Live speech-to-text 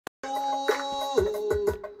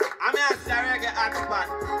ask the reggae hotspot.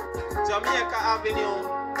 Jamaica Avenue.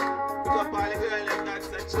 Pick up all the girls and that's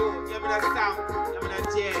the truth. Give me the sound. Give me the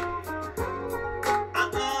jam.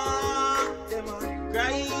 Them a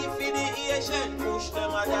cry for the Asian. Push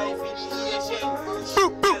them a die for the Asian. Push.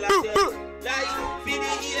 Tell us die for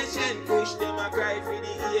the Asian. Push them a cry for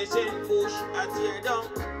the Asian. Push. I tear down.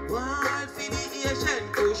 Ball for the Asian.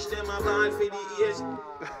 Push them a ball for the Asian.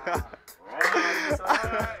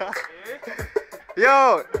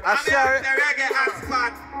 Yo, I share the reggae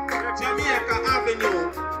hotspot, Jamaica Avenue.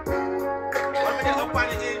 One minute up on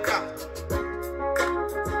the hilltop.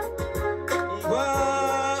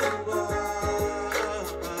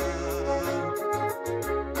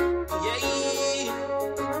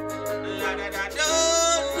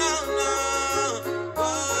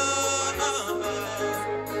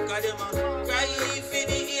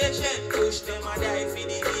 Push them a die for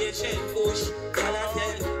the Asian. Push, y'all a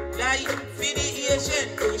tell. Die for the Asian.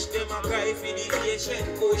 Push them a cry for the Asian.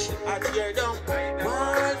 Push, I tear down.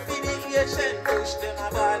 Ball for the Asian. Push them a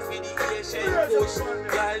ball for the Asian. Push,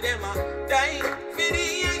 y'all them a die for the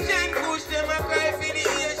Asian. Push them a cry for the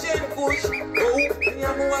Asian. Push. Oh, me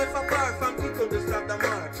and my wife apart from people to stop the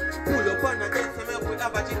march. Pull up on against them up with a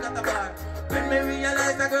budget at the bar. When me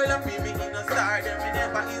realize a girl up in me in a star, then me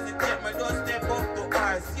never hesitate, me just step up to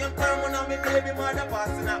her. Same time when I'm a baby mother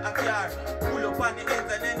passing out a car. Pull up on the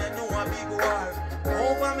ends and then you know a big war.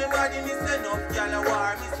 Over me body, me say enough y'all a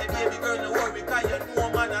war. Me say baby girl no worry, cause you know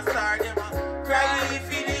man a star. Them a cry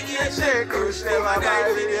for the Asian push, them a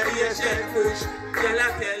die for the Asian push. Tell a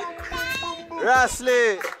tell. Rastly,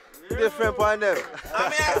 different on them. I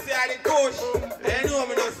mean I say I the touch, they know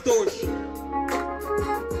me not touch.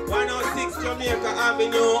 106 Jamaica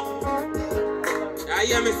Avenue. I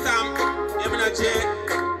hear me Sam, hear me not Jay.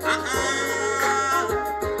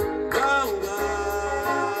 Wow, wow.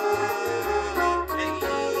 Hey.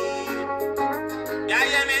 Yeah,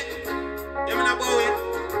 hear me? Hear me not Bowie?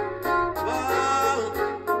 Wow.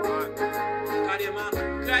 Cause them a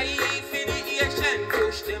cry for the Asian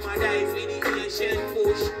push. Them a die for the Asian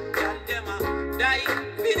push. Tell them a die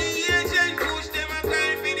for the Asian push. Them a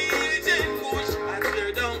cry for the Asian push. And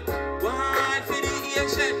tear down.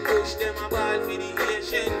 Push them a ball for the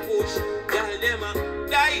Asian push. Y'all them a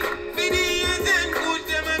die for the Asian push.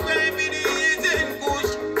 Them a cry for the Asian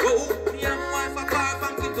push. Oh, me and my wife apart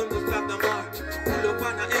from kitchen to stop the march. Pull up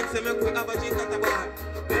on the end, say me quick have a drink at the bar.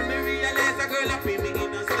 When me realize a girl up in me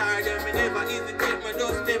in a star, then me never hesitate, me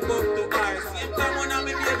just step up to her. Same time when I'm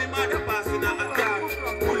a baby mother passing out a car.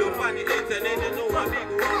 Pull up on the ends and then you know a big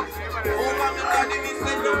one. Over me body me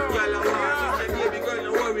say no y'all a war. Me say baby girl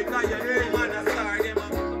no worry, cause you know man a star.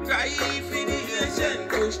 Cry for the Asian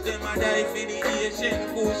push, them a die for the Asian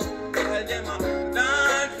push. Tell them a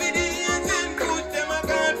die for the Asian push, them a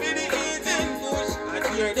call for the Asian push. I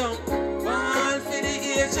tear down, ball for the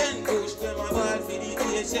Asian push, them a ball for the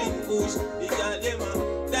Asian push. Tell them a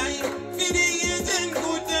die for the Asian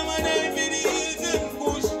push, them a die for the Asian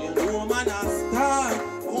push. You know man a star,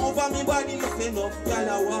 over me body me say enough y'all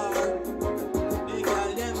a war. They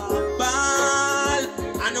call them a ball,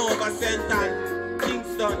 and over Sentan.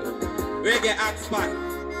 Reggae hotspot,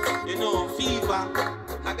 you know, fever.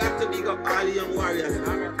 I got to big up all the young warriors.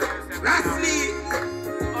 Rastly,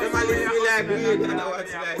 them a live me like weed and I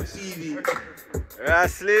watch like TV.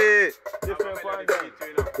 Rastly, different point them.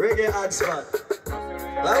 Reggae hotspot.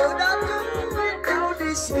 How would I do without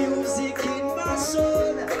this music in my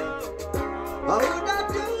soul? How would I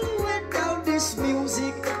do without this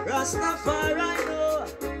music? Rastafari know.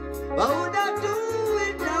 How would I do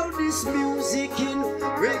without this music in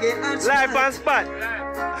reggae and live on spot?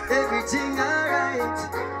 Everything alright.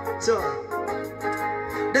 So,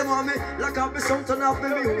 them want me lock up me song, turn off me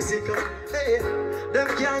music. Hey, them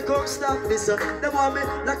can't come stop this. Them want me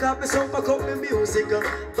lock up me song, pack up me music.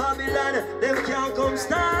 Babylon, them can't come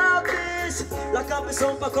stop this. Lock up me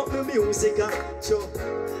song, pack up me music. So,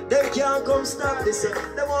 them can't come stop this.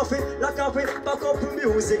 Them want me lock up me, pack up me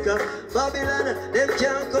music. Babylon, them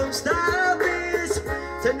can't come stop this.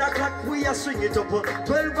 10 o'clock we are swing it up.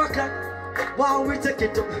 12 o'clock, wow we take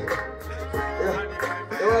it up. Yeah,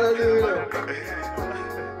 you wanna do it now?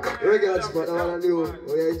 Reggae hotspot, I wanna do it.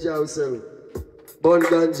 We enjoy ourselves. Bun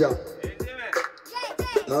ganja.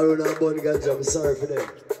 I don't know bun ganja, I'm sorry for them.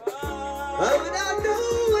 How would I do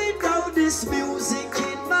without this music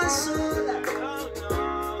in my soul?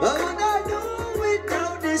 How would I do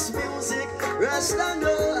without this music? Rasta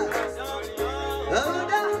know. How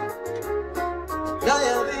would I?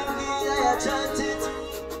 I chant it.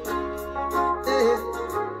 Hey.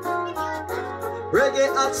 Reggae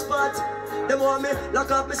hotspot. Them want me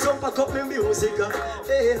lock up me song, pack up me music.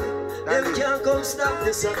 Hey. Them can't come stop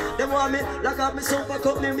this. Them want me lock up me son, pack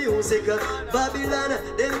up me music. Babylon,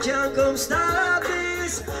 them can't come stop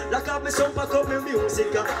this. Lock up me son, pack up me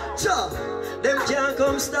music. Cha, them can't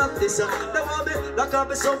come stop this. Them want me lock up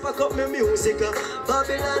me son, pack up me music.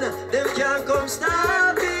 Babylon, them can't come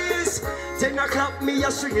stop this. 10 o'clock me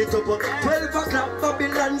a string it up. 12 o'clock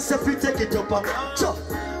Babylon say fi take it up. Cha,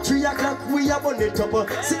 3 o'clock we a burn it up.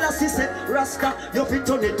 Selassie said Rasta you fi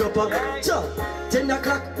turn it up. Cha, 10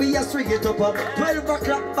 o'clock we a swing it up. 12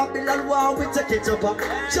 o'clock Babylon war we take it up.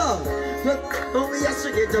 Cha, we a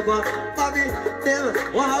swing it up. Bobby them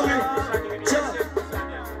war we. Cha,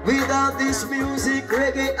 without this music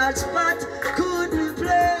reggae and spot couldn't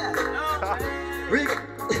play.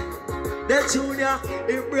 The junior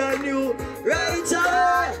is brand new right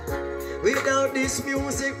away. Without this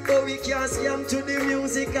music, but we can't scam to the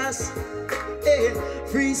music as hey,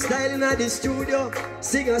 freestyling at the studio,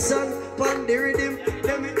 sing a song, pon the rhythm.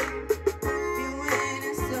 Let me. When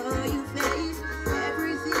I saw your face,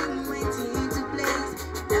 everything went into place.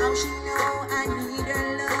 Now she know I need her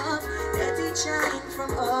love. Let it shine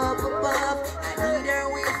from up above. I need her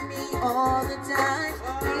with me all the time.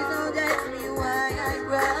 Please don't ask me why I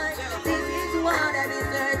cry. This is what I've been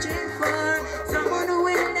searching for. Someone who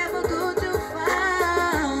will never go too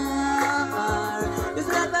far. This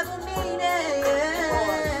love ever needed.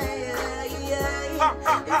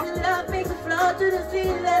 This love makes a flow to the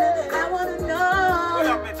ceiling. I wanna know.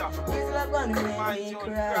 This love gonna make me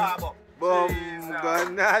cry. Boom,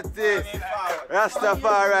 Ganati.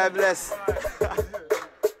 Rastafari bless.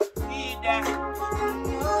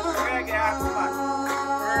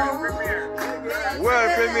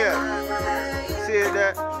 World premiere. See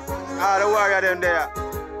there? All the warrior them there.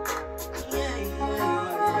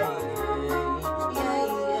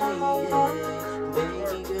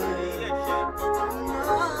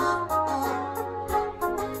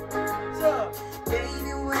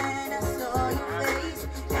 Baby, when I saw your face,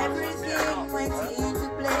 everything went into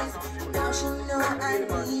place. Now she know I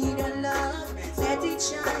need her love. Let it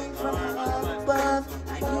shine from up above.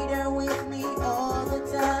 I need her with me all the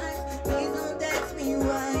time. Please don't ask me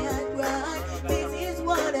why I cry. This is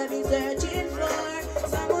what I've been searching for.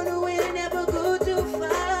 Someone who will never go too far.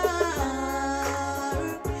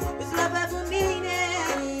 This love has a meaning,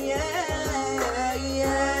 yeah,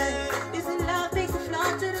 yeah. This love makes a flow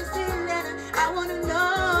to the ceiling. I wanna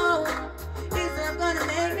know, is love gonna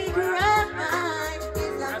make me cry?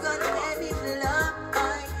 Is love gonna make me fly?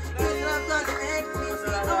 Is love gonna make me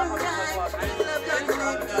feel alright? Is love gonna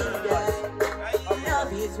make me die?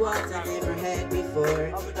 Love is what I never had before.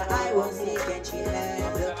 I was sick and she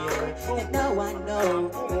had the cure. And no one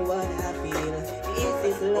knows what I feel. Is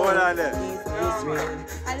this love? Is this real?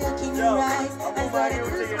 I look in your eyes, I started to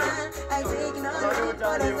smile. I take it all the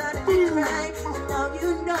but I started to cry. And now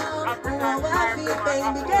you know how I feel,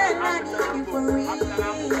 baby girl. I need you for real.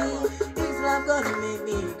 Is love gonna make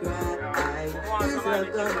me cry? Is love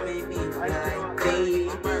gonna make me cry? Baby,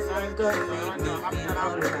 is love gonna make me feel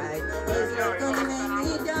alright? Is love gonna make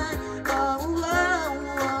me die? Oh, oh,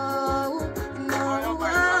 oh, no,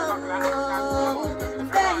 oh, oh,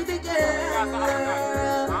 baby girl.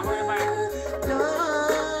 No, oh,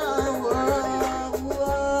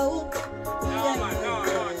 oh,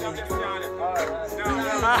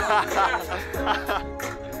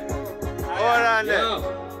 Hold on there. Yo,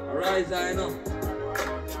 rise, I know.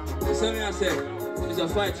 You see me, I say, it's a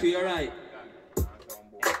fight for your right.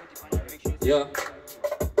 Yeah.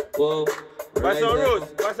 Whoa. What's on Rose?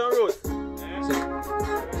 What's on Rose?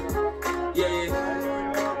 Yeah.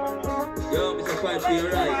 Yo, it's a fight for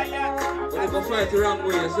your right. But if I fight the wrong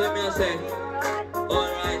way, you see me, I say,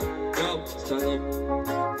 alright, yo, stand up,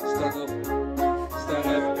 stand up, stand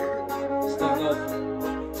up, stand up,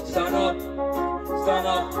 stand up, stand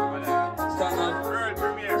up, stand up,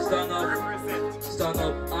 stand up, stand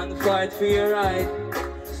up and fight for your right.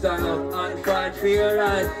 Stand up and fight for your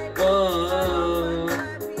right. Whoa.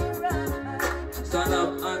 Stand up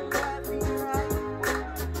and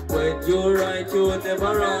when you right, you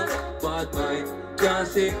never wrong. Bad mind can't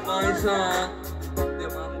sing my song.